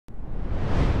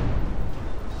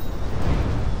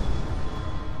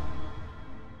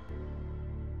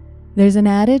There's an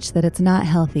adage that it's not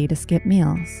healthy to skip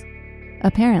meals.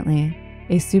 Apparently,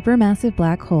 a supermassive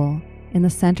black hole in the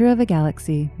center of a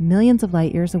galaxy millions of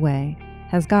light years away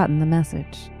has gotten the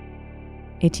message.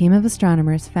 A team of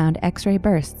astronomers found X-ray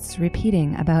bursts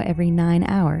repeating about every 9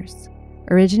 hours,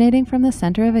 originating from the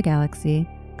center of a galaxy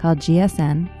called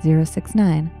GSN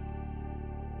 069.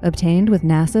 Obtained with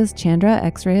NASA's Chandra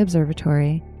X-ray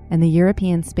Observatory and the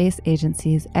European Space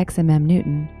Agency's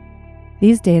XMM-Newton,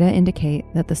 these data indicate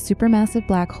that the supermassive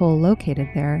black hole located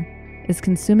there is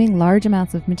consuming large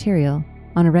amounts of material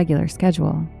on a regular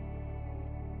schedule.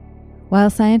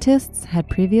 While scientists had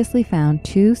previously found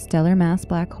 2 stellar mass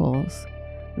black holes,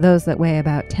 those that weigh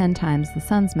about 10 times the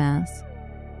Sun's mass,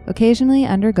 occasionally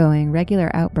undergoing regular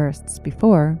outbursts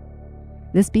before,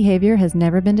 this behavior has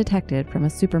never been detected from a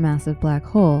supermassive black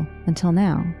hole until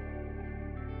now.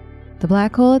 The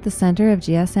black hole at the center of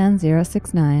GSN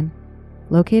 069,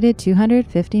 located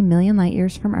 250 million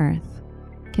light-years from Earth,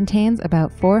 contains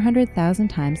about 400,000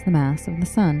 times the mass of the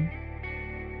Sun.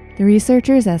 The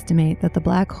researchers estimate that the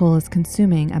black hole is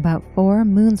consuming about 4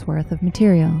 moons worth of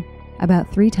material,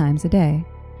 about 3 times a day.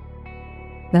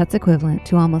 That's equivalent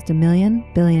to almost 1 million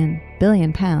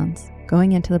billion pounds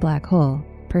going into the black hole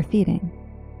per feeding.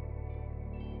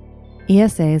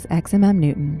 ESA's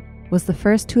XMM-Newton was the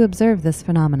first to observe this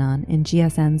phenomenon in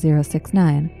GSN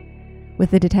 069,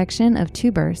 with the detection of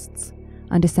 2 bursts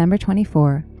on December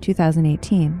 24,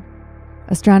 2018.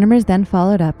 Astronomers then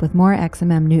followed up with more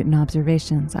XMM-Newton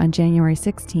observations on January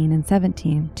 16 and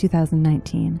 17,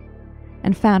 2019,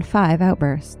 and found 5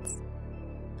 outbursts.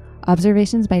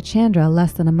 Observations by Chandra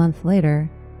less than a month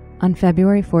later, on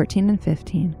February 14 and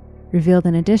 15, revealed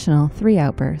an additional 3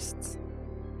 outbursts.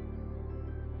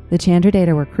 The Chandra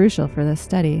data were crucial for this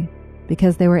study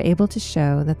because they were able to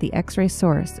show that the X-ray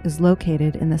source is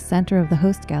located in the center of the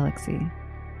host galaxy,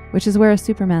 which is where a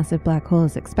supermassive black hole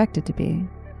is expected to be.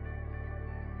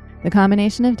 The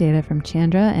combination of data from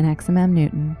Chandra and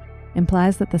XMM-Newton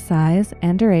implies that the size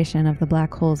and duration of the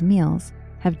black hole's meals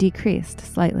have decreased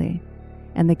slightly,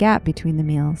 and the gap between the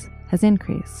meals has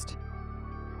increased.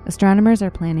 Astronomers are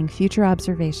planning future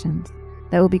observations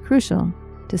that will be crucial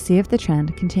to see if the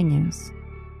trend continues.